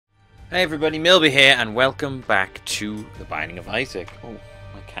Hey everybody, Millbee here, and welcome back to The Binding of Isaac. Oh,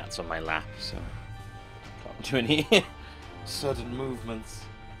 my cat's on my lap, so can't do any sudden movements.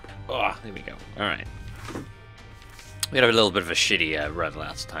 Oh, there we go. Alright. We had a little bit of a shitty run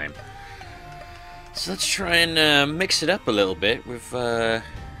last time. So let's try and mix it up a little bit with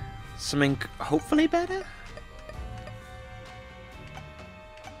something hopefully better?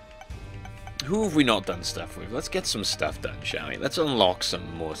 Who have we not done stuff with? Let's get some stuff done, shall we? Let's unlock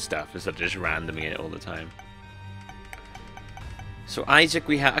some more stuff instead of just randoming it all the time. So Isaac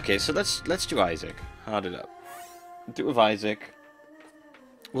we have... Okay, so let's do Isaac. Hard it up. Do it with Isaac.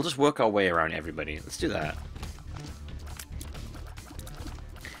 We'll just work our way around everybody. Let's do that.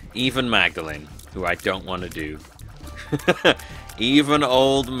 Even Magdalene, who I don't want to do. Even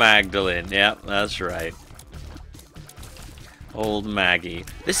old Magdalene. Yep, that's right. Old Maggie.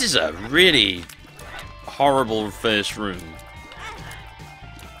 This is a really horrible first room.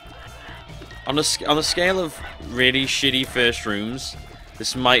 On a scale of really shitty first rooms,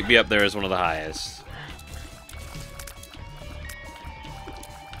 this might be up there as one of the highest.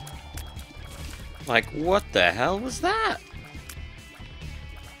 Like, what the hell was that?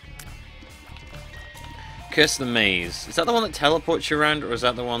 Curse the Maze. Is that the one that teleports you around, or is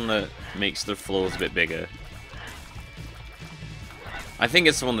that the one that makes the floors a bit bigger? I think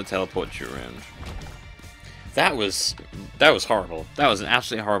it's the one that teleports you around. That was horrible. That was an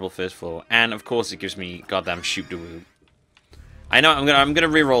absolutely horrible first floor, and of course it gives me goddamn shoot to woo. I know I'm gonna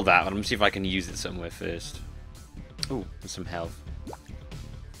re-roll that, but I'm gonna see if I can use it somewhere first. Ooh, with some health.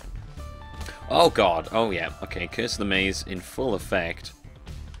 Oh god. Oh yeah. Okay, Curse of the Maze in full effect.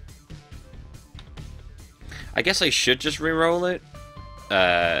 I guess I should just re-roll it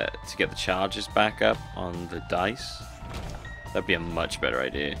to get the charges back up on the dice. That'd be a much better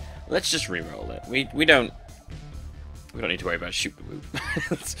idea. Let's just re-roll it. We don't need to worry about shoot the whoop.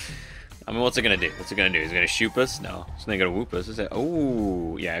 I mean, what's it gonna do? What's it gonna do? Is it gonna shoot us? No, it's not gonna whoop us, is it?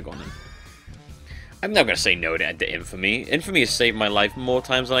 Oh, yeah, go on then. I'm not gonna say no to Infamy. Infamy has saved my life more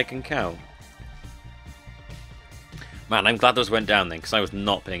times than I can count. Man, I'm glad those went down then, because I was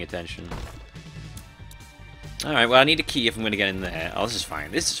not paying attention. Alright, well, I need a key if I'm gonna get in there. Oh, this is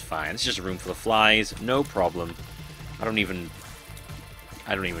fine. This is fine. It's just a room full of flies. No problem. I don't even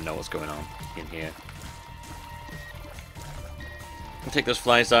know what's going on in here. I'll take those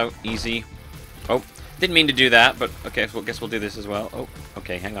flies out, easy. Oh, didn't mean to do that, but okay, so I guess we'll do this as well. Oh,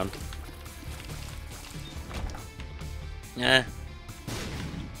 okay, hang on. Yeah.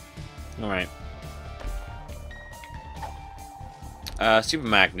 Alright. Super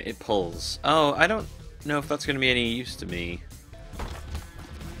magnet, it pulls. Oh, I don't know if that's going to be any use to me.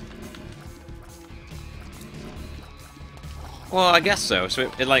 Well, I guess so. So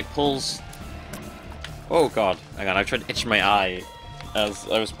it like pulls... Oh god, hang on, I tried to itch my eye as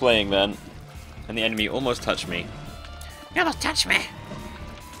I was playing then, and the enemy almost touched me. You almost touched me!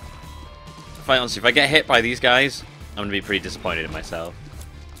 Honestly, if I get hit by these guys, I'm gonna be pretty disappointed in myself.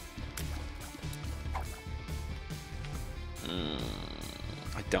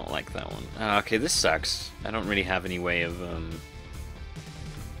 I don't like that one. Okay, this sucks. I don't really have any way of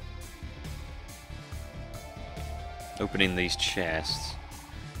opening these chests.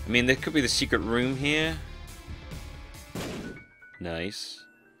 I mean, there could be the secret room here. Nice.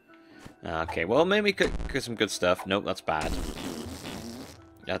 Okay, well, maybe we could get some good stuff. Nope, that's bad.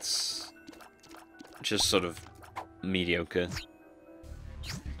 That's just sort of mediocre.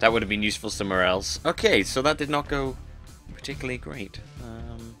 That would have been useful somewhere else. Okay, so that did not go particularly great.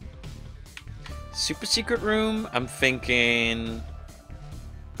 Super secret room, I'm thinking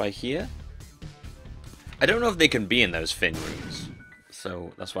by here? I don't know if they can be in those fin rooms,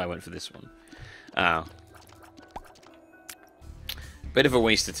 so that's why I went for this one. Oh. Bit of a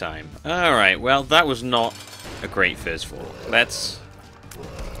waste of time. Alright, well, that was not a great first floor. Let's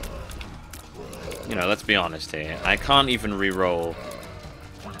be honest here. I can't even re-roll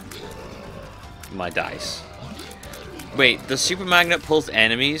my dice. Wait, the super magnet pulls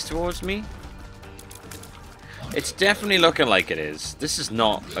enemies towards me? It's definitely looking like it is. This is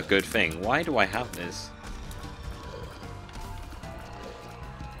not a good thing. Why do I have this?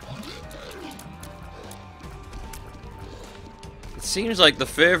 It seems like the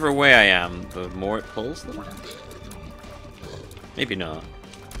further away I am, the more it pulls them. Maybe not.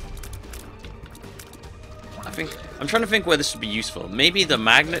 I'm trying to think where this would be useful. Maybe the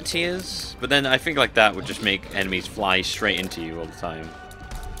magnet tiers, but then I think like that would just make enemies fly straight into you all the time.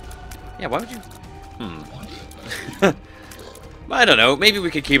 Yeah, why would you? I don't know. Maybe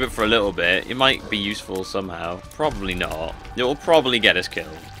we could keep it for a little bit. It might be useful somehow. Probably not. It will probably get us killed.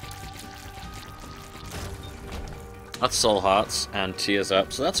 That's Soul Hearts and Tears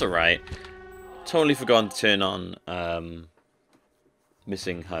Up, so that's alright. Totally forgotten to turn on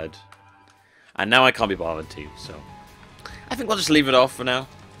Missing HUD. And now I can't be bothered to, so... I think we'll just leave it off for now.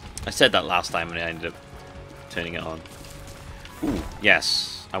 I said that last time and I ended up turning it on. Ooh,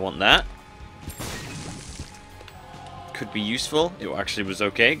 yes. I want that. Could be useful. It actually was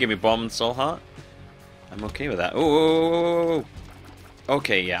okay. Give me Bomb and Soul Heart. I'm okay with that. Oh,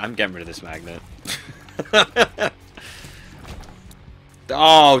 okay, yeah, I'm getting rid of this magnet.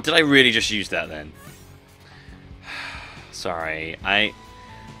 Oh, did I really just use that then? Sorry,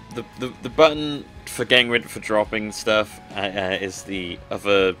 the button for getting rid for dropping stuff is the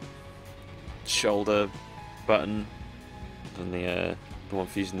other shoulder button than the one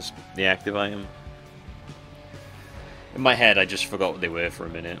for using the active item. In my head, I just forgot what they were for a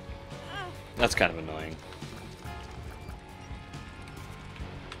minute. That's kind of annoying.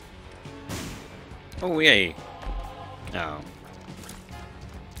 Oh, yay. Oh.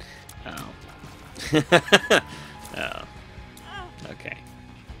 Oh. Oh. Okay.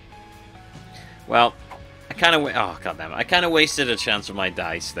 Well, I kind of... Oh, goddammit. I kind of wasted a chance with my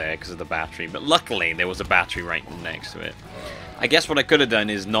dice there because of the battery, but luckily there was a battery right next to it. I guess what I could have done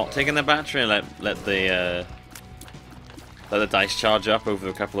is not taken the battery and let the dice charge up over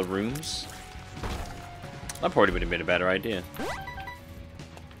a couple of rooms. That probably would have been a better idea.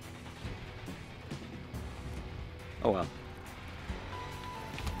 Oh well.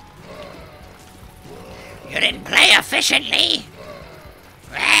 You didn't play efficiently!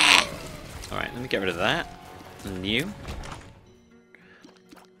 Alright, let me get rid of that. And you.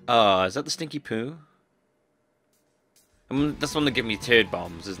 Is that the stinky poo? That's the one that gave me turd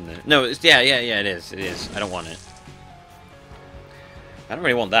bombs, isn't it? No, it's yeah, it is. It is. I don't want it. I don't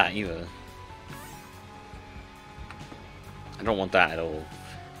really want that either. I don't want that at all.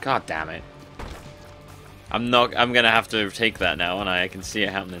 God damn it. I'm gonna have to take that now, and I can see it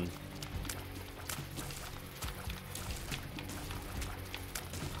happening.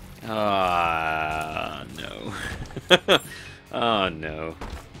 Ah, no. Oh, no.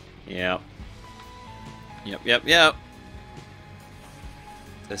 Yep. Yep.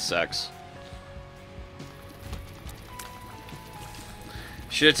 This sucks.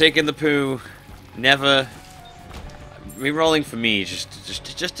 Should have taken the poo. Never. Rerolling for me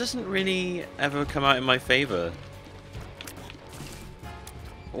just doesn't really ever come out in my favor.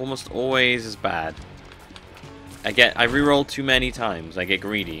 Almost always is bad. I reroll too many times. I get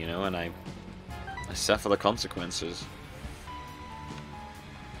greedy, you know, and I suffer the consequences.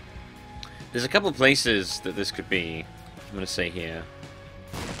 There's a couple places that this could be. I'm gonna say here.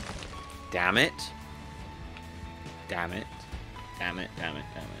 Damn it. Damn it. Damn it. Damn it.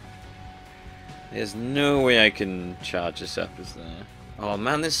 Damn it. There's no way I can charge this up, is there? Oh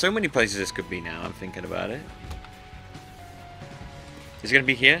man, there's so many places this could be now, I'm thinking about it. Is it gonna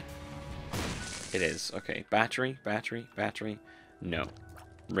be here? It is. Okay. Battery. No.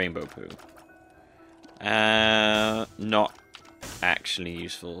 Rainbow poo. Not actually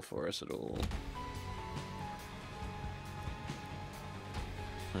useful for us at all.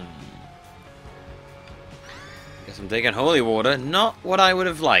 Guess I'm taking holy water. Not what I would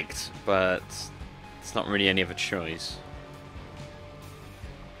have liked, but it's not really any other choice.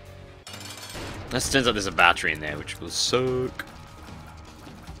 This turns out there's a battery in there, which will suck.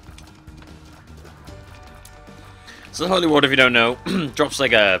 So the holy water, if you don't know, drops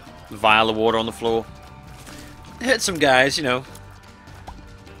like a vial of water on the floor. Hit some guys, you know.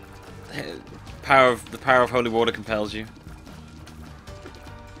 The power of holy water compels you.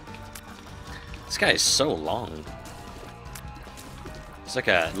 This guy is so long. It's like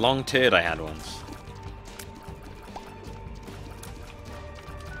a long turd I had once.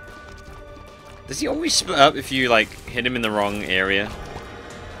 Does he always split up if you like hit him in the wrong area?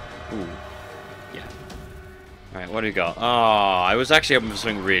 Ooh. Yeah. Alright, what do we got? Oh, I was actually hoping for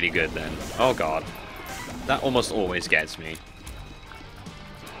something really good then. Oh god. That almost always gets me.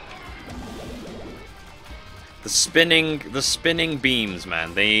 The spinning beams,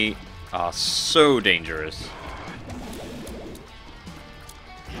 man, they are so dangerous.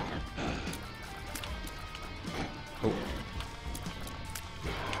 Oh.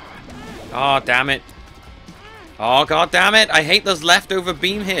 Oh, damn it. Oh, god damn it. I hate those leftover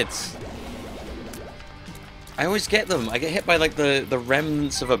beam hits. I always get them. I get hit by like the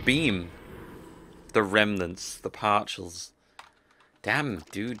remnants of a beam. The remnants, the partials. Damn,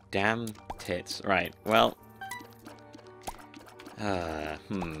 dude, damn tits. Right, well. That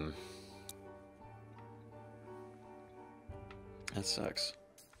sucks.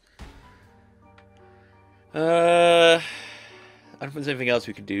 I don't think there's anything else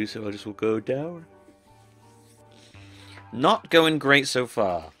we can do, so I just will go down. Not going great so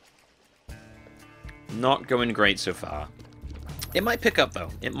far. Not going great so far. It might pick up, though.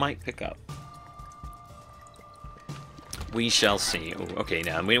 It might pick up. We shall see. Oh, okay,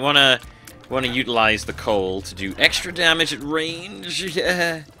 now we want to utilize the coal to do extra damage at range.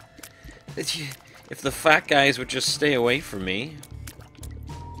 Yeah. If the fat guys would just stay away from me.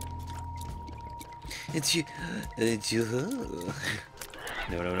 It's you.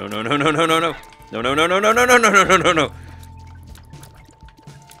 No, no, no, no, no, no, no, no, no. No, no, no, no, no, no, no, no, no, no, no, no.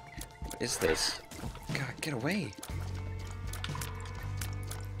 What is this? God, get away.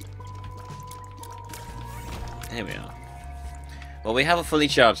 There we are. Well, we have a fully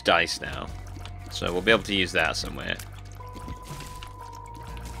charged dice now, so we'll be able to use that somewhere.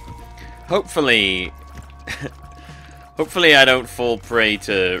 Hopefully... hopefully I don't fall prey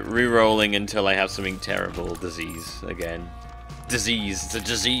to re-rolling until I have something terrible. Disease, again. Disease. It's a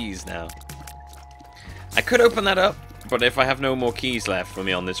disease now. I could open that up, but if I have no more keys left for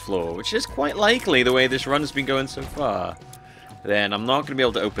me on this floor, which is quite likely the way this run's been going so far, then I'm not going to be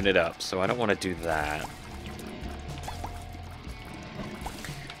able to open it up, so I don't want to do that.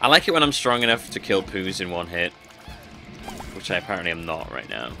 I like it when I'm strong enough to kill poos in one hit, which I apparently am not right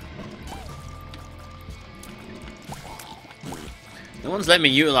now. No one's letting me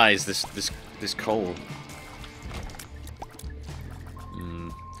utilize this coal.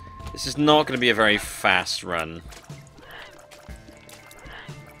 This is not going to be a very fast run.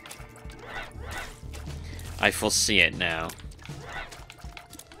 I foresee it now.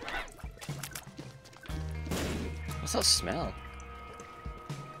 What's that smell?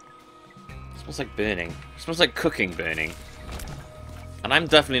 It smells like burning. It smells like cooking burning. And I'm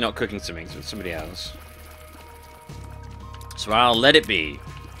definitely not cooking something, so it's somebody else. So I'll let it be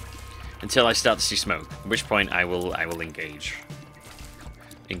until I start to see smoke, at which point I will engage.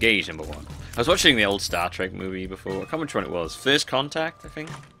 Engage, number one. I was watching the old Star Trek movie before. I can't remember which one it was. First Contact, I think?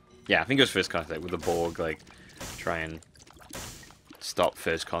 Yeah, I think it was First Contact, with the Borg, like, try and stop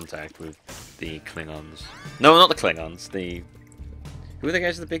First Contact with the Klingons. No, not the Klingons, the... Who are the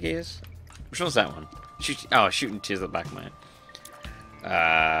guys with the big ears? Which one's that one? Shooting tears at the back of my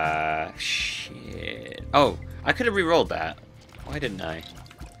head. Shit. Oh, I could have re-rolled that. Why didn't I?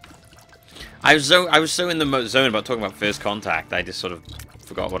 I was so in the zone about talking about First Contact, I just sort of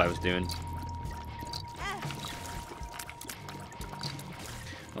forgot what I was doing.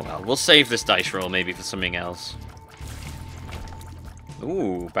 Oh well, we'll save this dice roll maybe for something else.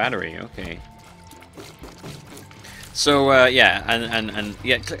 Ooh, battery, okay. So, yeah, and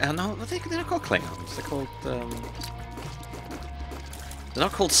yeah, no, they're not called Klingons, they're called, they're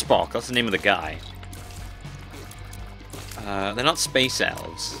not called Spock, that's the name of the guy. They're not space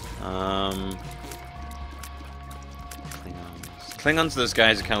elves. Klingons are those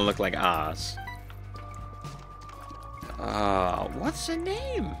guys that kind of look like ours. What's the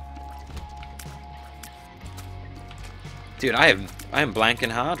name? Dude, I am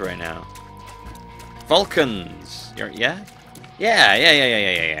blanking hard right now. Vulcans. Yeah?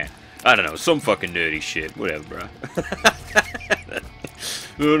 Yeah. I don't know, some fucking nerdy shit. Whatever, bro. I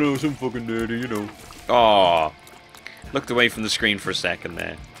don't know, some fucking nerdy, you know. Aw. Looked away from the screen for a second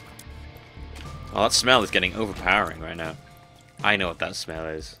there. Oh, that smell is getting overpowering right now. I know what that smell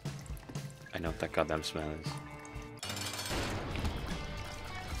is. I know what that goddamn smell is.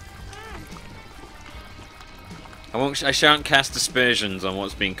 I shan't cast aspersions on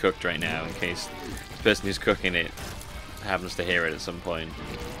what's being cooked right now, in case the person who's cooking it happens to hear it at some point.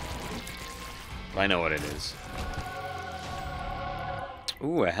 But I know what it is.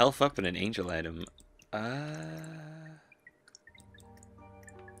 Ooh, a health up and an angel item.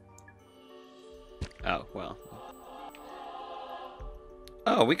 Oh, well.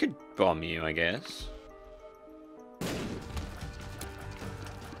 Oh, we could bomb you, I guess.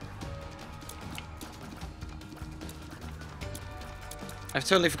 I've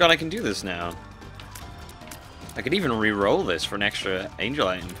totally forgot I can do this now. I could even re-roll this for an extra angel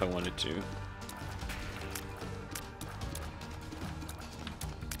item if I wanted to.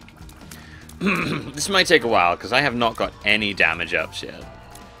 This might take a while, because I have not got any damage ups yet.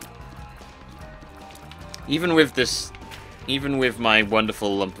 Even with this... Even with my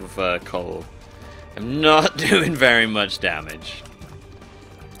wonderful lump of coal, I'm not doing very much damage.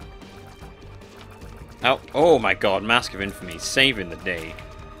 Oh my god, Mask of Infamy, saving the day.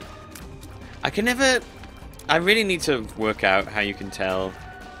 I can never... I really need to work out how you can tell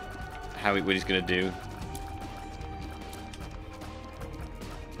what he's going to do.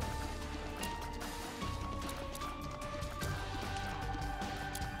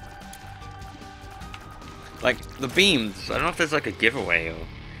 Like, the beams, I don't know if there's like a giveaway or...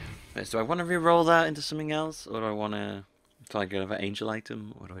 So do I want to re-roll that into something else, or do I want to... Do I go for angel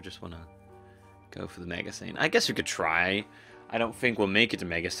item, or do I just want to go for the Mega Satan? I guess we could try. I don't think we'll make it to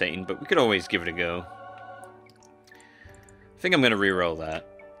Mega Satan, but we could always give it a go. I think I'm going to reroll that.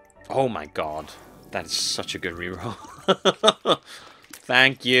 Oh my god. That is such a good reroll.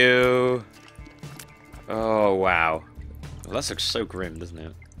 Thank you. Oh, wow. Well, that looks so grim,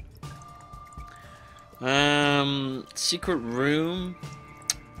 doesn't it? Secret room.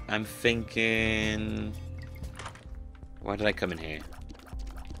 I'm thinking... Why did I come in here?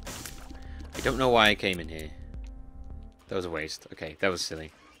 I don't know why I came in here. That was a waste. Okay, that was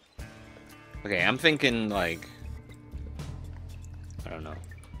silly. Okay, I'm thinking, like... I don't know.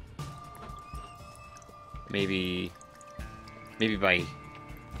 Maybe by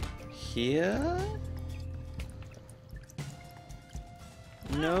here?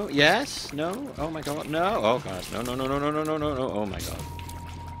 No? Yes? No? Oh my god, no! Oh god, no, no, no, no, no, no, no, no, no, oh my god.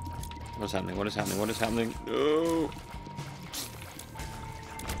 What is happening? What is happening? What is happening? No!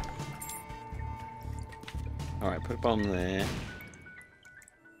 Alright, put a bomb there.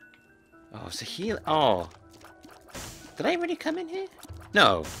 Oh, it's a heal. Oh. Did I already come in here?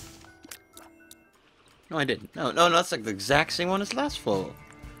 No. No, I didn't. No, no, no, that's like the exact same one as last floor.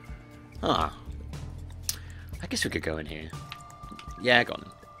 Huh. I guess we could go in here. Yeah, go on.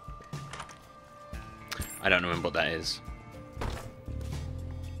 I don't remember what that is.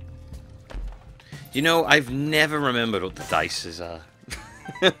 You know, I've never remembered what the dices are.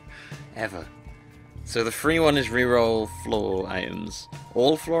 Ever. So the free one is reroll floor items.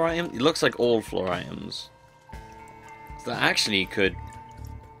 All floor items? It looks like all floor items. So that actually could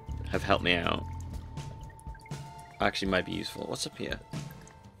have helped me out. Actually might be useful. What's up here?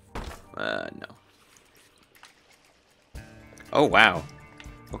 No. Oh, wow.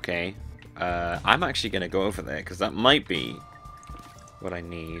 Okay. I'm actually going to go over there, because that might be what I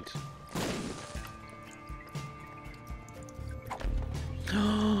need.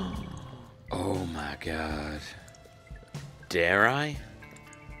 Oh my god. Dare I?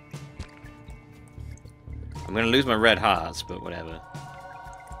 I'm going to lose my red hearts, but whatever.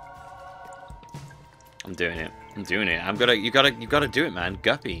 I'm doing it. I'm doing it. You gotta do it, man.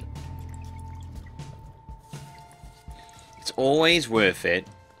 Guppy. It's always worth it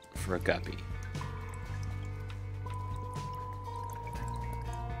for a guppy.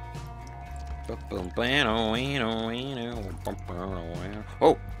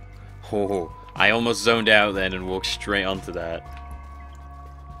 Oh! Oh! I almost zoned out then and walked straight onto that.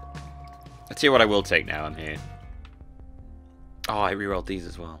 I'll tell you what I will take now I'm here. Oh, I rerolled these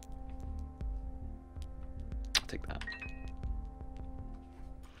as well. I'll take that.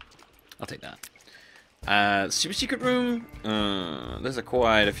 I'll take that. Super secret room? There's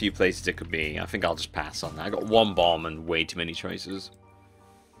quite a few places it could be. I think I'll just pass on that. I got one bomb and way too many choices.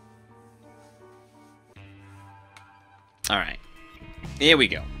 Alright. Here we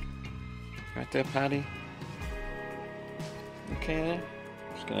go. Right there, Paddy. Okay there.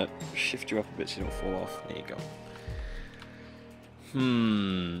 Just gonna shift you up a bit so you don't fall off. There you go.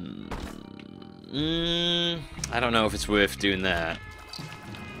 I don't know if it's worth doing that.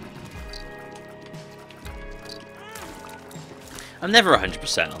 I'm never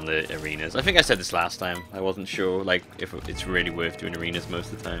 100% on the arenas. I think I said this last time. I wasn't sure, like, if it's really worth doing arenas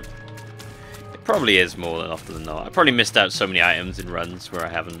most of the time. It probably is more than often than not. I probably missed out so many items in runs where I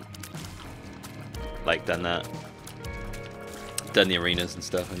haven't, like, done that. Done the arenas and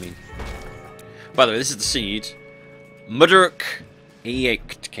stuff, I mean. By the way, this is the seed. Mudurk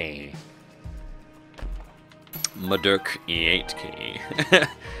E8K. Mudurk E8K.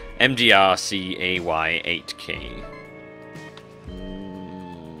 MDRCAY 8K.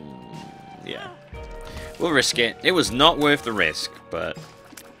 Yeah. We'll risk it. It was not worth the risk, but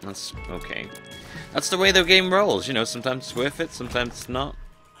that's okay. That's the way the game rolls, you know, sometimes it's worth it, sometimes it's not.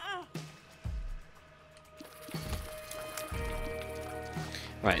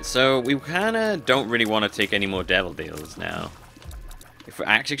 Right, so we kinda don't really want to take any more devil deals now. If we're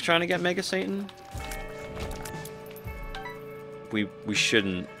actually trying to get Mega Satan, we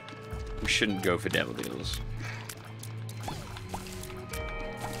shouldn't go for devil deals.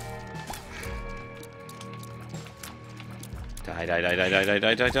 Die, die, die, die, die, die,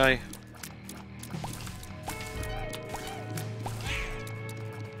 die, die, die.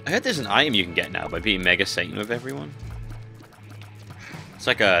 I heard there's an item you can get now by being Mega Satan with everyone. It's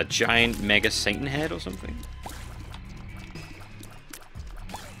like a giant Mega Satan head or something.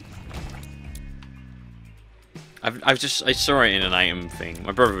 I saw it in an item thing.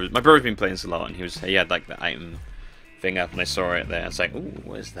 My brother's been playing this a lot, and he had like the item thing up, and I saw it there. It's like, ooh,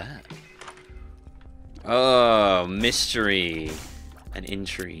 what is that? Oh, mystery and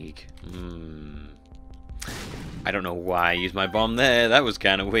intrigue. I don't know why I used my bomb there. That was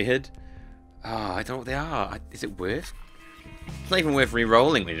kind of weird. Oh, I don't know what they are. Is it worth? It's not even worth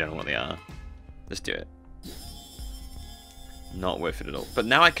re-rolling when you don't know what they are. Let's do it. Not worth it at all. But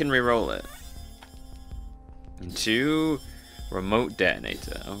now I can re-roll it. Into remote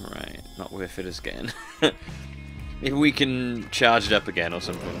detonator. Alright. Not worth it again. Maybe we can charge it up again or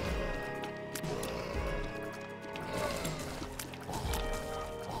something.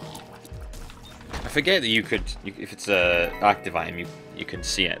 I forget that you could, if it's a active item, you can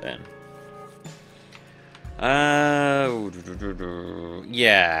see it then.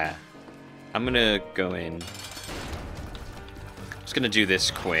 Yeah. I'm gonna go in. Just gonna do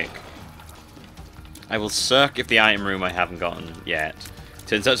this quick. I will suck if the item room I haven't gotten yet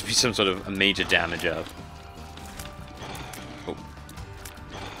turns out to be some sort of a major damage up. Oh.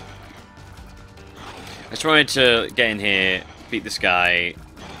 I just wanted to get in here, beat this guy.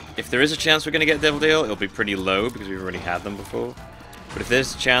 If there is a chance we're gonna get Devil Deal, it'll be pretty low because we've already had them before. But if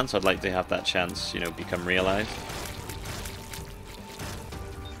there's a chance, I'd like to have that chance, you know, become realized.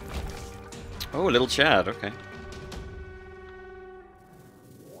 Oh, little Chad, okay.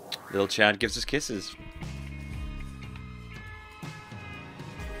 Little Chad gives us kisses.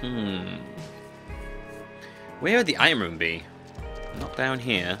 Where would the item room be? Not down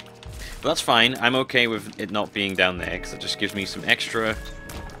here. But that's fine. I'm okay with it not being down there, because it just gives me some extra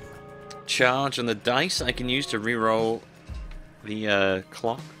charge on the dice I can use to reroll the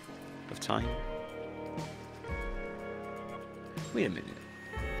clock of time. Wait a minute.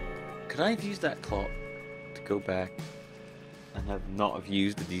 Could I have used that clock to go back and have not have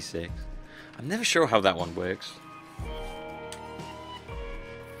used the D6? I'm never sure how that one works.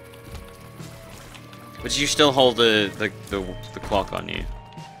 But you still hold the clock on you.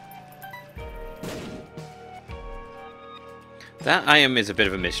 That item is a bit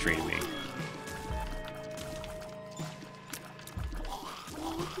of a mystery to me.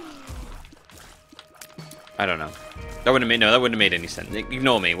 I don't know. That wouldn't have made, no, that wouldn't have made any sense.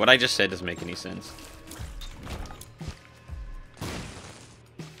 Ignore me. What I just said doesn't make any sense.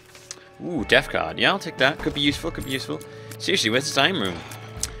 Ooh, death card. Yeah, I'll take that. Could be useful. Could be useful. Seriously, where's the time room?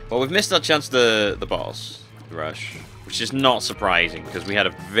 Well, we've missed our chance to the boss, the rush, which is not surprising because we had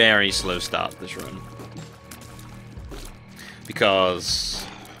a very slow start to this run. Because,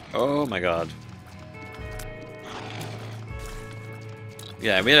 oh my god.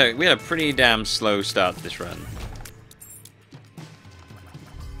 Yeah, we had a pretty damn slow start to this run.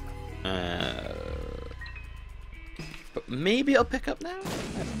 But maybe it'll pick up now?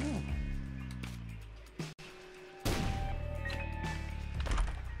 I don't know.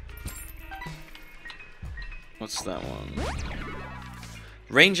 What's that one?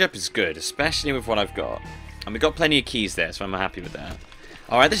 Range up is good, especially with what I've got. And we've got plenty of keys there, so I'm happy with that.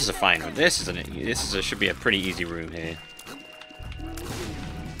 Alright, this is a fine one. This should be a pretty easy room here.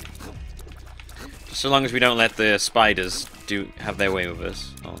 So long as we don't let the spiders have their way with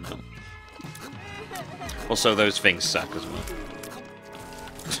us. Oh no. Also, those things suck as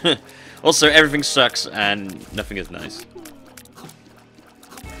well. Also, everything sucks and nothing is nice.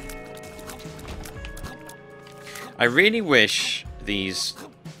 I really wish these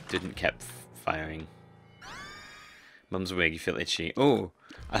didn't kept firing. Mum's wig, you feel itchy. Oh,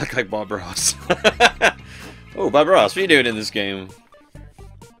 I look like Bob Ross. Oh, Bob Ross, what are you doing in this game?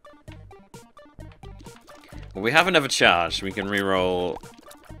 Well, we have another charge, so we can reroll.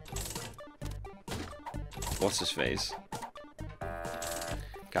 What's his face?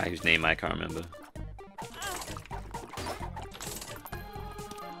 Guy whose name I can't remember.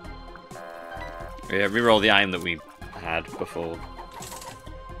 Yeah, reroll the item that we had before.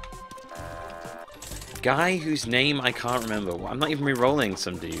 Guy whose name I can't remember. I'm not even re-rolling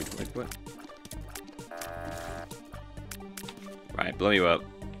some dude. Like, what? Right, blow you up.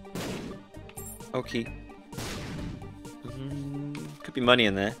 Okay. Could be money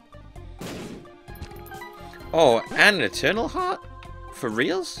in there. Oh, and an Eternal Heart? For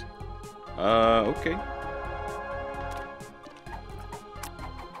reals? Okay.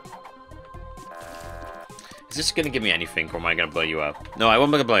 Is this gonna give me anything, or am I gonna blow you up? No, I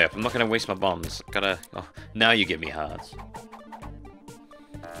won't blow you up. I'm not gonna waste my bombs. Gotta. Oh, now you give me hearts.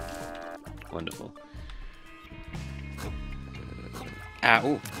 Wonderful.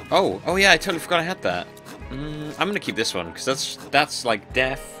 Oh yeah, I totally forgot I had that. I'm gonna keep this one because that's like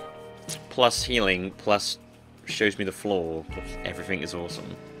death plus healing plus shows me the floor. Plus everything is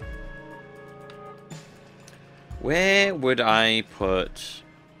awesome. Where would I put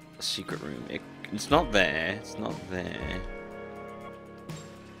a secret room? It's not there. It's not there.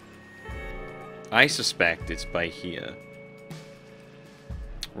 I suspect it's by here.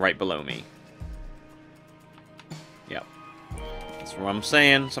 Right below me. That's what I'm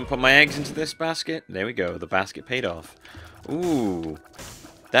saying. So I'm putting my eggs into this basket. There we go. The basket paid off. Ooh.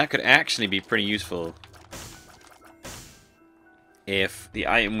 That could actually be pretty useful if the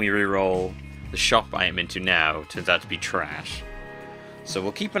item we reroll the shop item into now turns out to be trash. So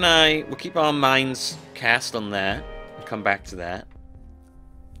we'll keep our minds cast on that. We'll come back to that.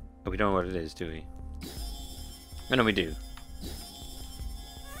 Oh, we don't know what it is, do we? Oh, no, we do.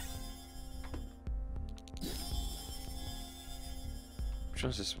 Which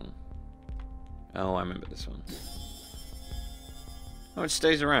one's this one? Oh, I remember this one. Oh, it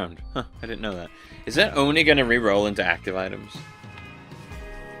stays around. Huh, I didn't know that. Is that only going to re-roll into active items?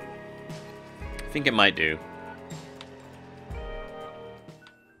 I think it might do.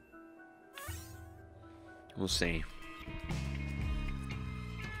 We'll see.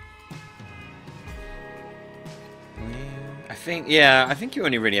 I think you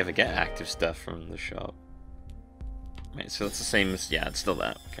only really ever get active stuff from the shop. Right, so it's the same as, yeah, it's still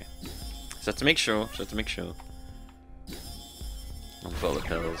that. Okay. So to make sure, On bullet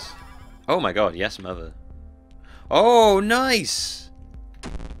pills. Oh my god, yes, mother. Oh, nice!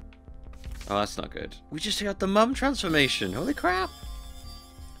 Oh, that's not good. We just got the mum transformation. Holy crap!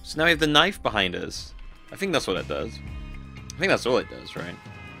 So now we have the knife behind us. I think that's what it does. I think that's all it does, right?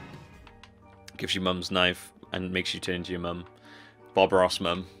 Gives you mum's knife and makes you turn into your mum. Bob Ross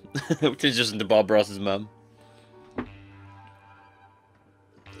mum. Which is just into Bob Ross's mum.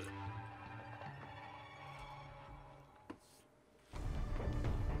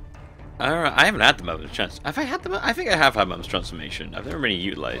 Alright, I haven't had the mum's trans. Have I had the? I think I have had mum's transformation. I've never really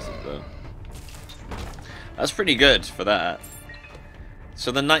utilized it though. That's pretty good for that.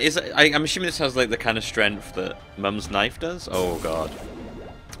 So the knife is. I'm assuming this has like the kind of strength that mum's knife does. Oh god,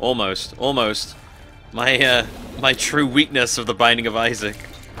 almost. My true weakness of the Binding of Isaac.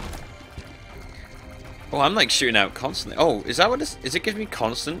 Oh, I'm like shooting out constantly. Oh, is that what this? Is it giving me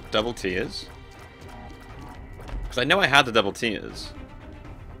constant double tears? Because I know I had the double tears,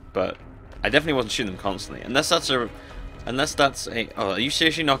 but I definitely wasn't shooting them constantly. Unless that's a. Oh, are you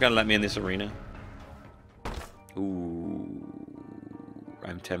seriously not gonna let me in this arena? Ooh,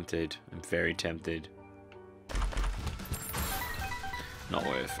 I'm tempted. I'm very tempted. Not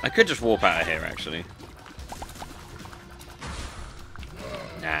worth. I could just warp out of here, actually.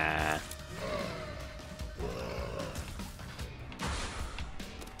 Nah.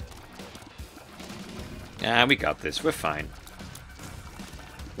 Nah, we got this. We're fine.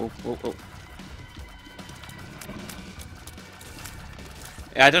 Oh.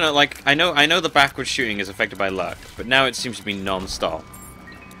 Yeah, I don't know, like, I know the backward shooting is affected by luck, but now it seems to be non-stop.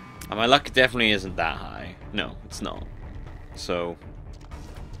 And my luck definitely isn't that high. No, it's not. So,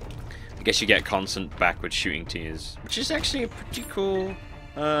 I guess you get constant backward shooting tears, which is actually a pretty cool,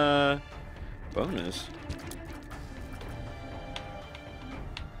 bonus.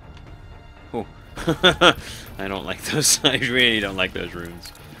 Oh. I don't like those. I really don't like those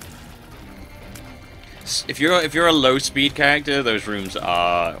runes. If you're a low speed character, those runes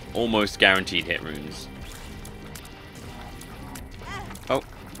are almost guaranteed hit runes.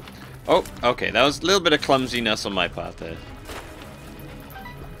 Oh, okay, that was a little bit of clumsiness on my part there.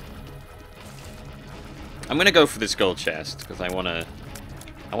 I'm gonna go for this gold chest because I wanna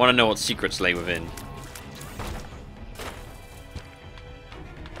know what secrets lay within.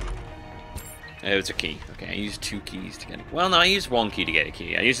 Oh, it's a key. Okay, I used 2 keys to get it. Well, no, I used 1 key to get a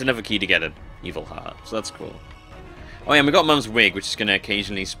key. I used another key to get an evil heart, so that's cool. Oh yeah, and we got Mum's wig, which is going to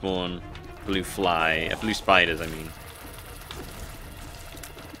occasionally spawn blue spiders, I mean.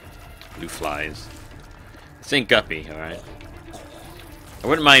 Blue flies. This ain't Guppy, alright? I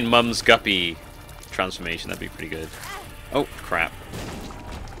wouldn't mind Mum's Guppy transformation, that'd be pretty good. Oh, crap.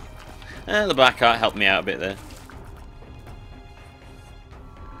 The black heart helped me out a bit there.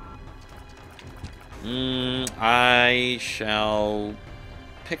 I shall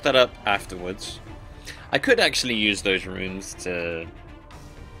pick that up afterwards. I could actually use those runes to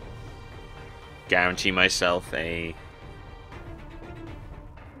guarantee myself a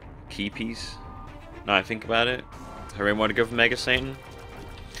key piece. Now I think about it. I really want to go for Mega Satan.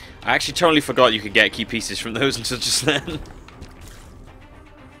 I actually totally forgot you could get key pieces from those until just then.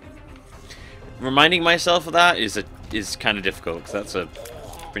 Reminding myself of that is kind of difficult, because that's a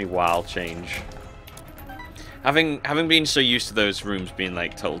pretty wild change. Having been so used to those rooms being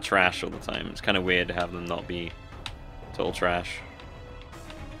like total trash all the time, it's kind of weird to have them not be total trash.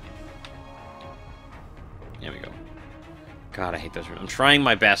 There we go. God, I hate those rooms. I'm trying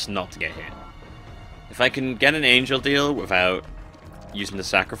my best not to get hit. If I can get an angel deal without using the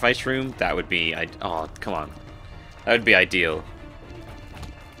sacrifice room, that would be... oh, come on. That would be ideal.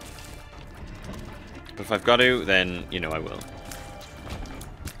 But if I've got to, then, you know, I will.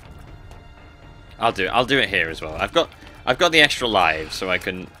 I'll do it. I'll do it here as well. I've got the extra lives, so I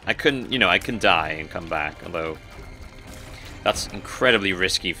can die and come back. Although that's incredibly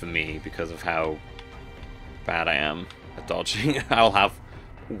risky for me because of how bad I am at dodging. I'll have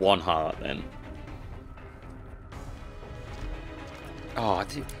 1 heart then. Oh,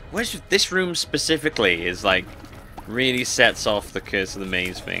 dude, where's this room specifically? Is like really sets off the Curse of the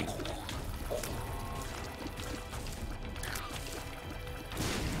Maze thing.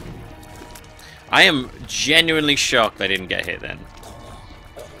 I am genuinely shocked I didn't get hit then.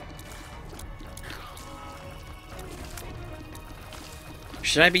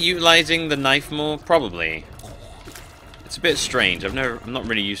 Should I be utilizing the knife more? Probably. It's a bit strange. I'm not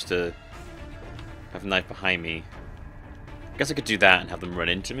really used to have a knife behind me. I guess I could do that and have them run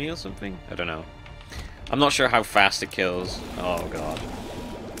into me or something. I don't know. I'm not sure how fast it kills. Oh god.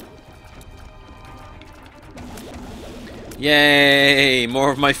 Yay!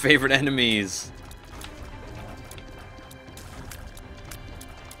 More of my favorite enemies.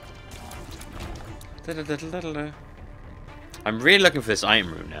 I'm really looking for this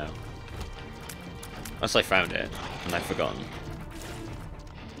item room now. Unless I found it and I've forgotten.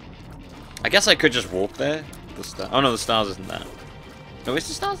 I guess I could just walk there. Oh no, the stars isn't that. No, is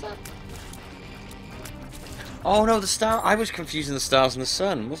the stars that? Oh no, the star. I was confusing the stars and the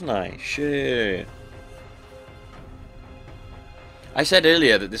sun, wasn't I? Shit. I said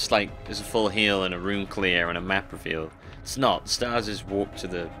earlier that this like is a full heal and a room clear and a map reveal. It's not. The stars is walk to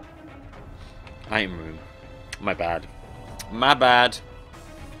the item room. My bad. My bad.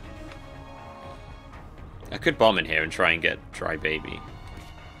 I could bomb in here and try and get Dry Baby.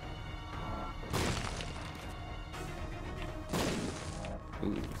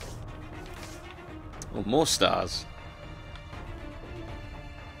 Ooh. Oh, more stars.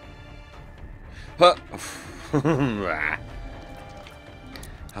 Huh.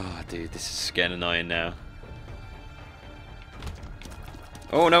 Oh, dude, this is getting annoying now.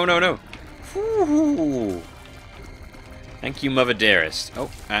 Oh, no, no, no. Woo. Thank you, Mother Dearest. Oh,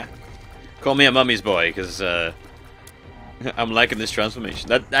 call me a mummy's boy, because I'm liking this transformation.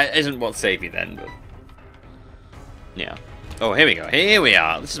 That isn't what saved me then, but... Yeah. Oh, here we go. Here we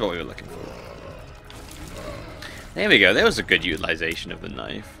are. This is what we were looking for. There we go. There was a good utilization of the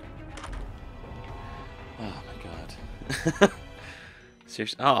knife. Oh, my God.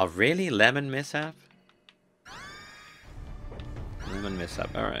 Seriously? Oh, really? Lemon mishap? Lemon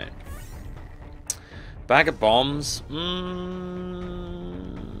mishap. Alright. Bag of bombs. I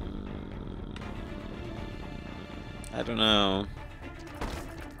don't know.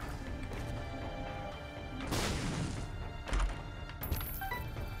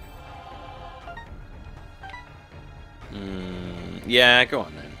 Yeah, go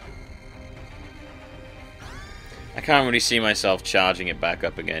on then. I can't really see myself charging it back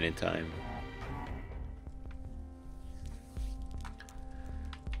up again in time.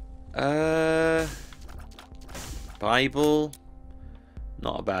 Bible.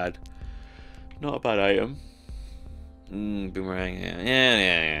 Not a bad item. Boomerang.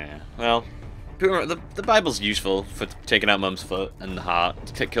 Yeah. Well, the Bible's useful for taking out Mum's foot and the heart.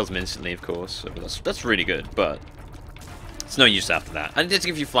 It kills them instantly, of course. So that's really good, but it's no use after that. And it does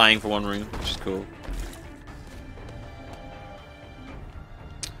give you flying for one room, which is cool.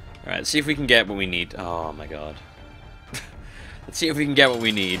 Alright, let's see if we can get what we need. Oh my god. Let's see if we can get what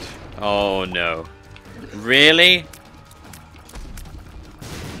we need. Oh no. Really?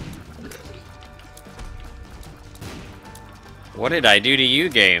 What did I do to you,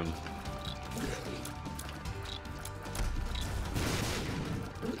 game?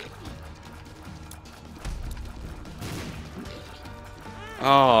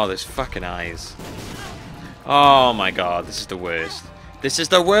 Oh, those fucking eyes. Oh my god, this is the worst. This is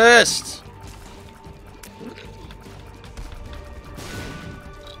the worst!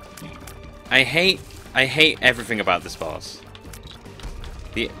 I hate everything about this boss.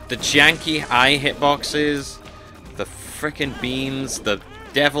 The janky eye hitboxes, the frickin' beams, the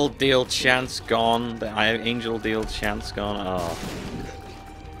devil deal chance gone, the angel deal chance gone. Oh.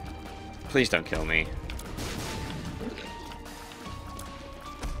 Please don't kill me.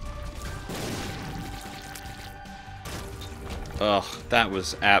 Ugh, that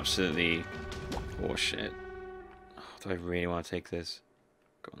was absolutely horseshit. Oh, do I really want to take this?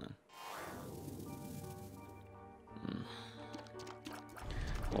 Go on then.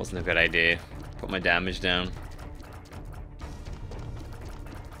 Wasn't a good idea. Put my damage down.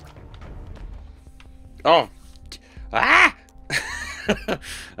 Oh! Ah!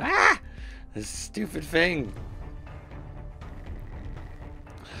 Ah! This stupid thing.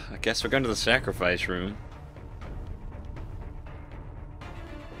 I guess we're going to the sacrifice room.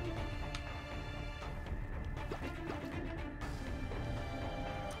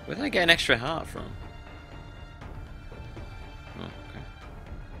 Where did I get an extra heart from? Oh, okay.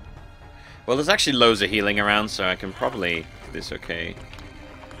 Well, there's actually loads of healing around, so I can probably do this okay.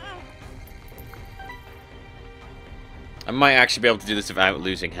 I might actually be able to do this without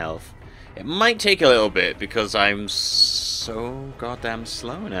losing health. It might take a little bit, because I'm so goddamn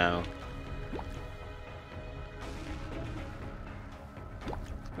slow now.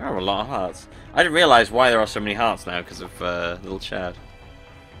 There are a lot of hearts. I didn't realise why there are so many hearts now, because of little Chad.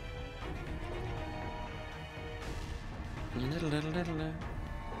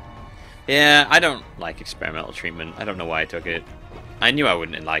 Yeah, I don't like experimental treatment. I don't know why I took it. I knew I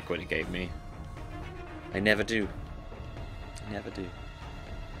wouldn't like what it gave me. I never do. I never do.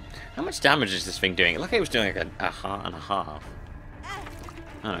 How much damage is this thing doing? It looked like it was doing like a heart and a half.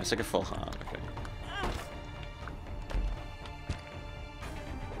 Oh no, it's like a full heart. Okay.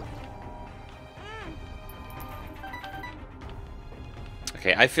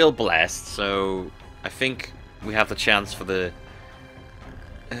 Okay, I feel blessed, so I think we have the chance for the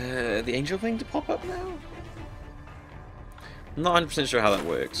angel thing to pop up now? I'm not 100% sure how that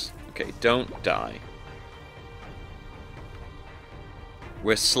works. Okay, don't die.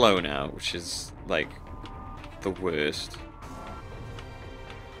 We're slow now, which is, like, the worst.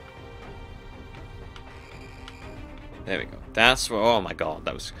 There we go. That's what... Oh my god,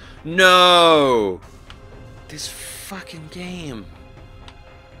 that was... No! This fucking game.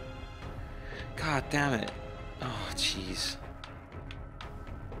 God damn it. Oh, jeez.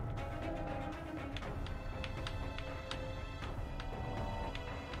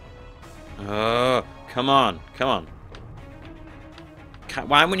 Oh, come on. Come on.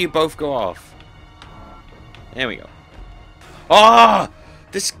 Why wouldn't you both go off? There we go. Oh!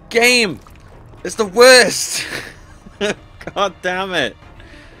 This game is the worst! God damn it.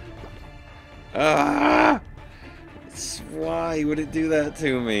 Ah! Why would it do that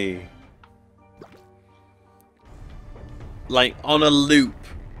to me? Like, on a loop,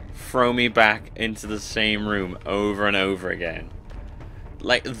 throw me back into the same room over and over again.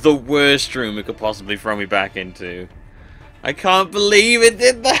 Like, the worst room it could possibly throw me back into. I can't believe it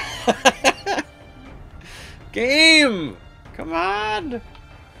did that! Game! Come on!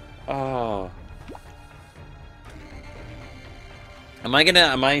 Oh. Am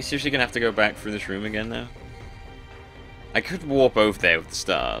I seriously gonna have to go back through this room again now? I could warp over there with the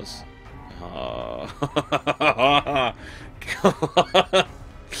stars. Oh. Come on.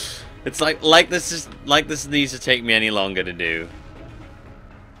 It's like this needs to take me any longer to do.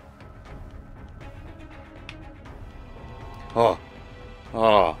 Oh.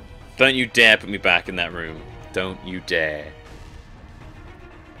 Oh. Don't you dare put me back in that room. Don't you dare.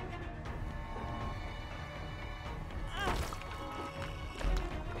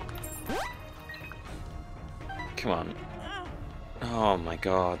 Come on. Oh my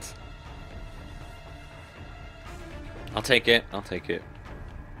god. I'll take it. I'll take it.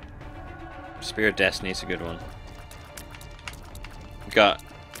 Spear of Destiny is a good one. We got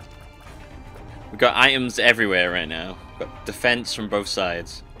items everywhere right now. We've got defense from both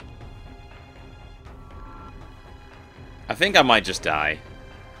sides. I think I might just die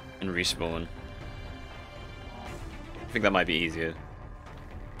and respawn. I think that might be easier.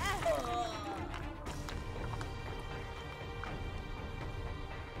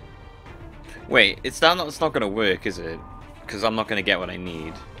 Wait, it's not gonna work, is it? Because I'm not gonna get what I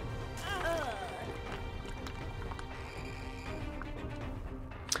need.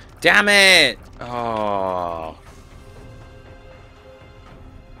 Damn it! Oh.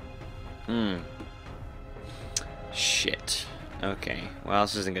 Shit. Okay. Well,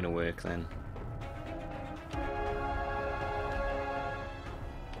 this isn't gonna work then.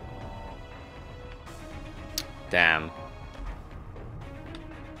 Damn.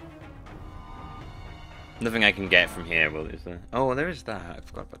 Nothing I can get from here, will is there? Oh, there is that. I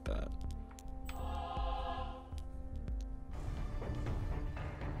forgot about that.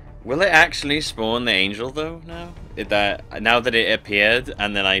 Will it actually spawn the angel though now? Now that it appeared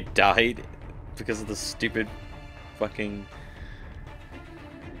and then I died because of the stupid fucking...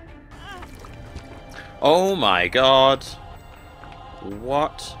 Oh my god.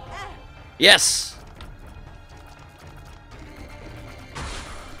 What? Yes!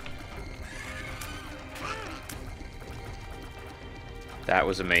 That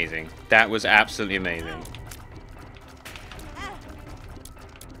was amazing. That was absolutely amazing.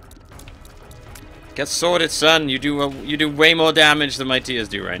 Get sorted, son. You do way more damage than my tears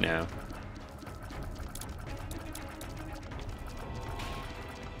do right now.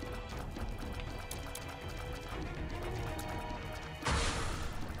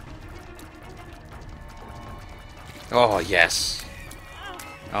 Oh, yes.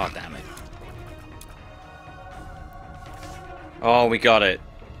 Oh, damn it. Oh, we got it.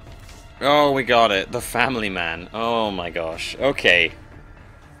 Oh, we got it. The family man. Oh my gosh. Okay.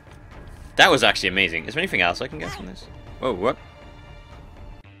 That was actually amazing. Is there anything else I can get from this? Whoa, what?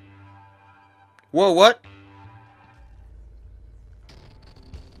 Whoa, what?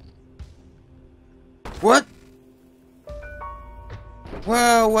 What?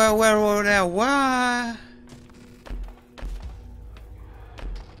 Whoa, whoa, whoa, whoa, now, what?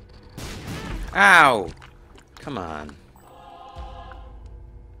 Ow! Come on.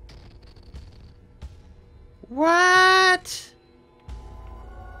 What?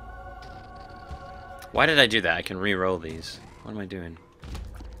 Why did I do that? I can re-roll these. What am I doing?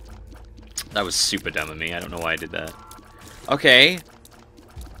 That was super dumb of me. I don't know why I did that. Okay.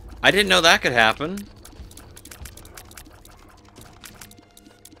 I didn't know that could happen.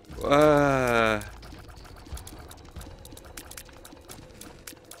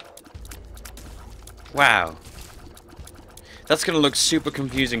 Wow. That's gonna look super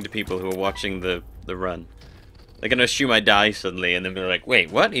confusing to people who are watching the run. They're gonna assume I die suddenly and then be like,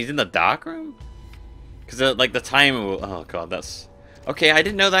 wait, what? He's in the dark room? Because, like, the time will... Oh, God, that's... Okay, I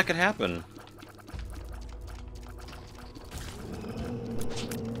didn't know that could happen.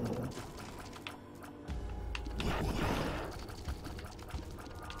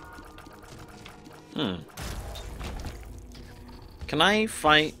 Can I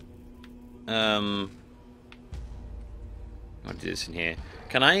fight... I'll do this in here.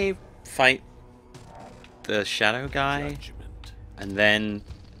 Can I fight the shadow guy? And then...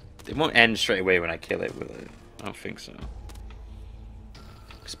 It won't end straight away when I kill it, will it? I don't think so.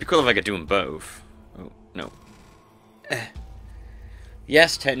 It'd be cool if I could do them both. Oh, no.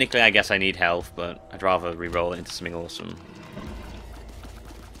 Yes, technically I guess I need health, but I'd rather re-roll it into something awesome.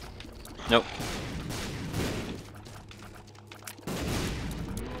 Nope.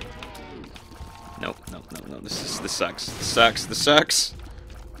 Nope, nope, nope, no. This sucks. This sucks. This sucks.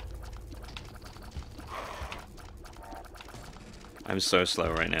 I'm so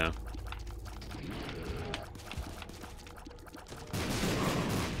slow right now.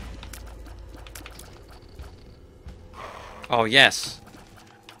 Oh, yes.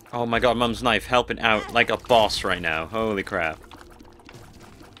 Oh my god, Mum's knife helping out like a boss right now. Holy crap.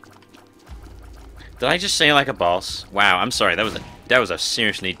 Did I just say like a boss? Wow, I'm sorry. That was a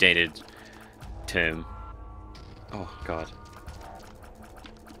seriously dated term. Oh god.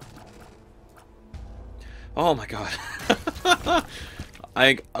 Oh my god.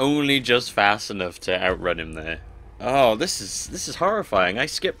 I only just fast enough to outrun him there. Oh, this is horrifying. I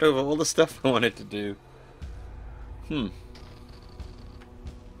skipped over all the stuff I wanted to do.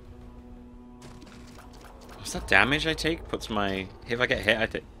 What's that damage I take? Puts my... If I get hit, I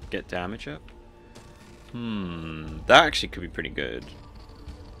get damage up? That actually could be pretty good.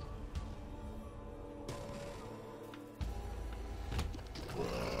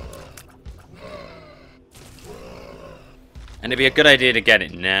 And it'd be a good idea to get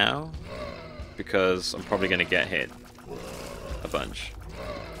it now, because I'm probably going to get hit a bunch.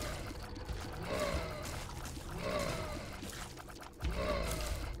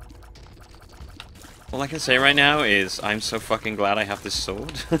 All I can say right now is I'm so fucking glad I have this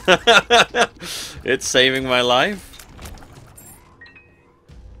sword. It's saving my life.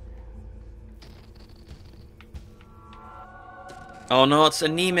 Oh no, it's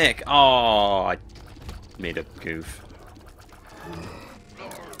anemic. Oh, I made a goof.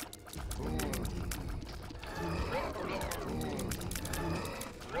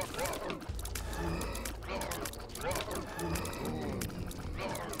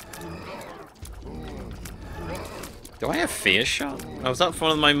 Do I have fear shot? Oh, was that for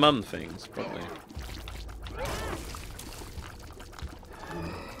one of my mum things? Probably.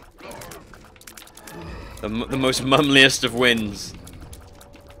 The most mumliest of wins.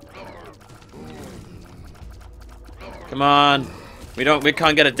 Come on. We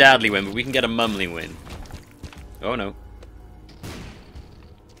can't get a dadly win, but we can get a mumly win. Oh no.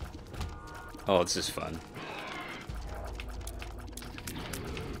 Oh, this is fun.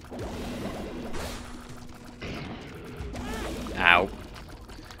 Ow.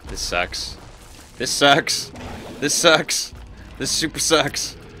 This sucks. This sucks. This sucks. This super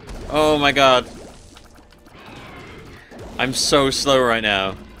sucks. Oh my god. I'm so slow right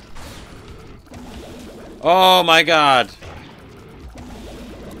now. Oh my god.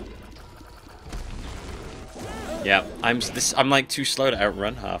 Yeah, I'm like too slow to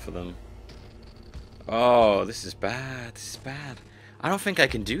outrun half of them. Oh, this is bad. This is bad. I don't think I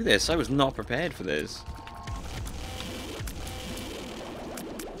can do this. I was not prepared for this.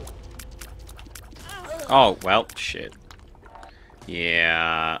 Oh, well, shit.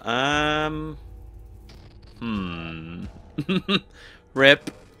 Yeah,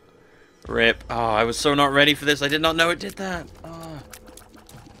 Rip. Rip. Oh, I was so not ready for this. I did not know it did that. Oh.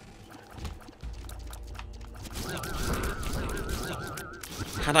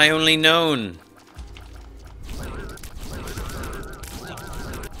 Had I only known.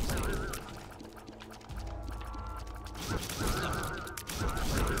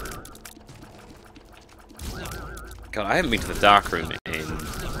 God, I haven't been to the dark room in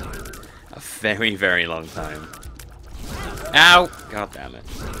a very, very long time. Ow! God damn it.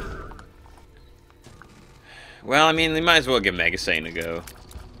 Well, I mean, they might as well give Mega Satan a go.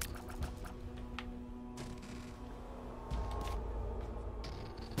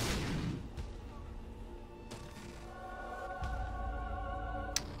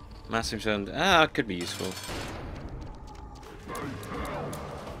 Massive zone. Ah, it could be useful.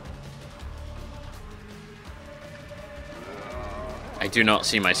 I do not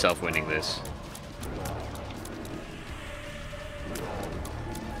see myself winning this.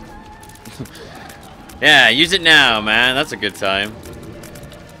 Yeah, use it now, man. That's a good time.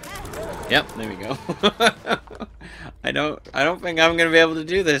 Yep, there we go. I don't think I'm gonna be able to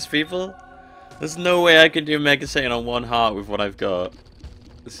do this, people. There's no way I can do Mega Satan on one heart with what I've got.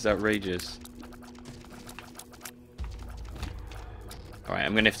 This is outrageous. Alright,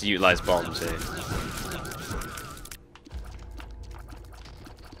 I'm gonna have to utilize bombs here.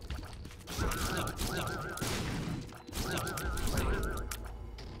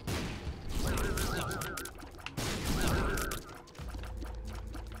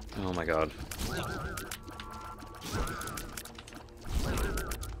 Oh my god.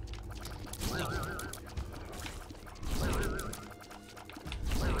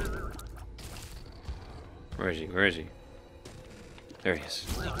 Where is he? Where is he? There he is.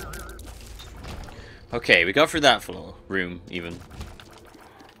 Okay, we got through that floor. Room, even.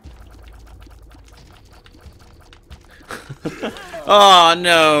 Oh,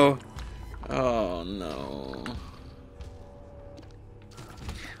 no. Oh, no.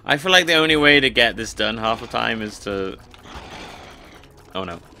 I feel like the only way to get this done half the time is to... Oh,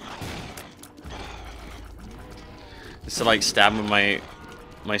 no. Is to, like, stab him with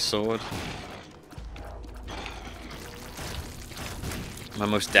my sword. My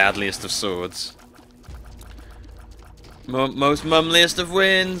most dadliest of swords. Most mumliest of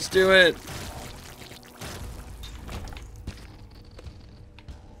wins. Do it.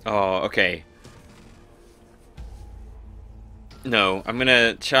 Oh, okay. No, I'm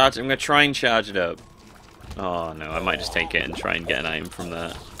gonna charge. I'm gonna try and charge it up. Oh no, I might just take it and try and get an item from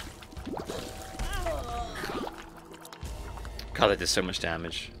that. God, that does so much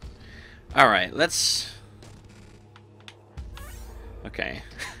damage. All right, let's. Okay,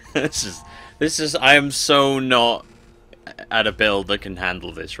 this is. I am so not at a build that can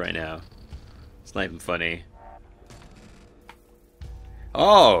handle this right now. It's not even funny.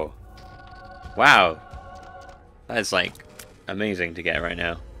 Oh, wow, that's like amazing to get right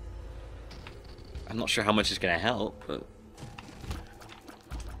now. I'm not sure how much it's gonna help, but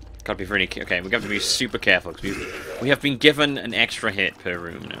gotta be really okay. We have to be super careful because we have been given an extra hit per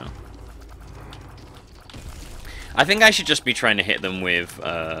room now. I think I should just be trying to hit them with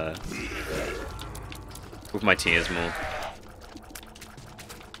my tears more.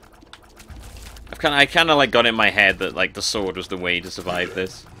 I kind of like got in my head that like the sword was the way to survive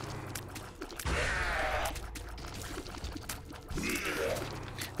this.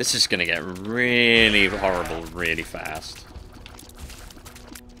 This is gonna get really horrible really fast.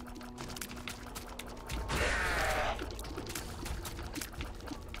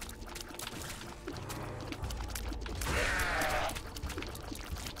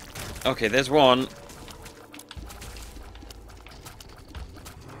 Okay, there's one.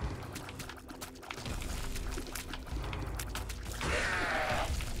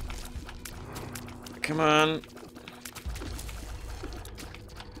 Come on.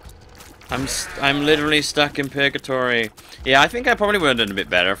 I'm literally stuck in purgatory. Yeah, I think I probably would have done a bit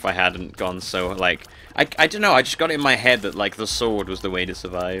better if I hadn't gone so, like... I don't know, I just got it in my head that, like, the sword was the way to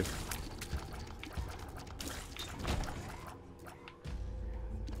survive.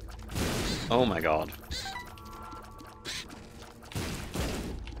 Oh my god.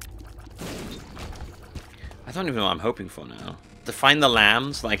 I don't even know what I'm hoping for now. To find the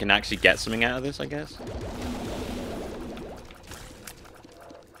lambs, so I can actually get something out of this, I guess.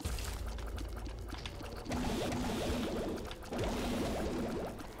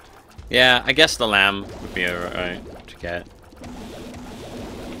 Yeah, I guess the lamb would be alright to get.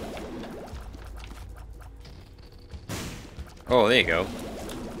 Oh, there you go.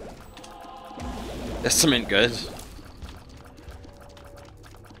 That's something good.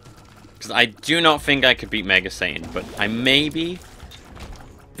 Because I do not think I could beat Mega Satan, but I maybe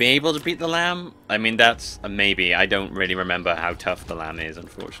be able to beat the lamb. I mean, that's a maybe. I don't really remember how tough the lamb is,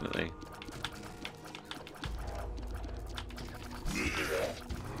 unfortunately.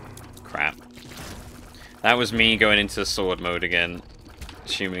 Crap. That was me going into sword mode again.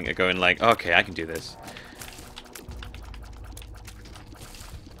 Assuming, going like, okay, I can do this.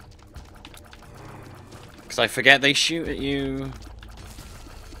 Because I forget they shoot at you.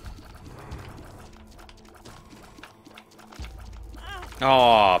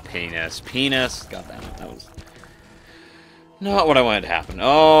 Oh, penis. Penis. God damn it. That was not what I wanted to happen.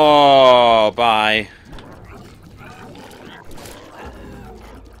 Oh, bye.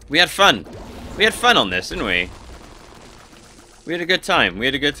 We had fun. We had fun on this, didn't we? We had a good time. We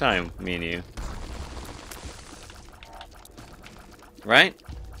had a good time, me and you. Right?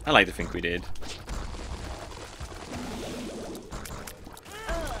 I like to think we did.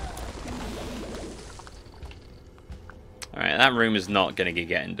 Alright, that room is not going to be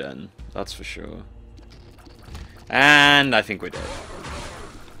getting done. That's for sure. And I think we're dead.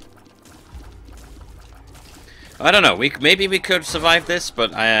 I don't know. Maybe we could survive this,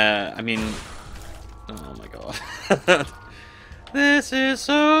 but I mean... Oh my god. This is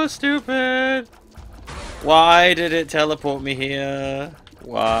so stupid. Why did it teleport me here?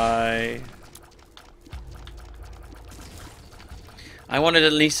 Why? I wanted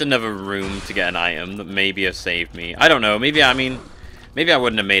at least another room to get an item that maybe have saved me. I don't know. Maybe, I mean, maybe I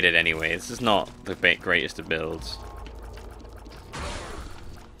wouldn't have made it anyway. This is not the greatest of builds.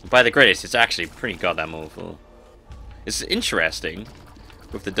 By the greatest, it's actually pretty goddamn awful. It's interesting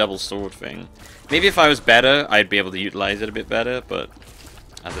with the double sword thing. Maybe if I was better, I'd be able to utilize it a bit better, but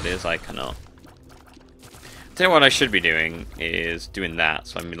as it is, I cannot. Tell you what I should be doing is doing that.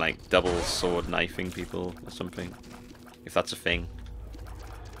 So I mean, like, double sword knifing people or something. If that's a thing.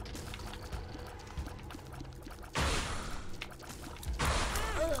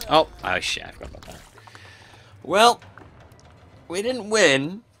 Oh shit, I forgot about that. Well, we didn't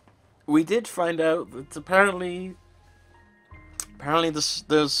win. We did find out that apparently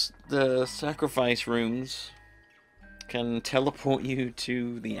the sacrifice rooms can teleport you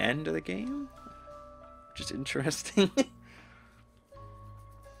to the end of the game, which is interesting.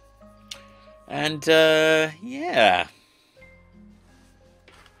 And yeah.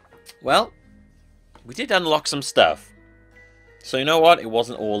 Well, we did unlock some stuff. So you know what? It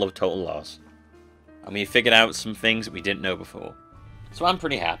wasn't all a total loss. And we figured out some things that we didn't know before. So I'm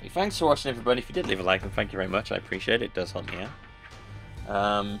pretty happy. Thanks for watching, everybody. If you did leave a like, then thank you very much. I appreciate it. It does help me out.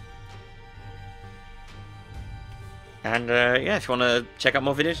 Yeah, if you want to check out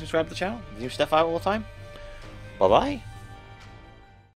more videos, subscribe to the channel. New stuff out all the time. Bye-bye.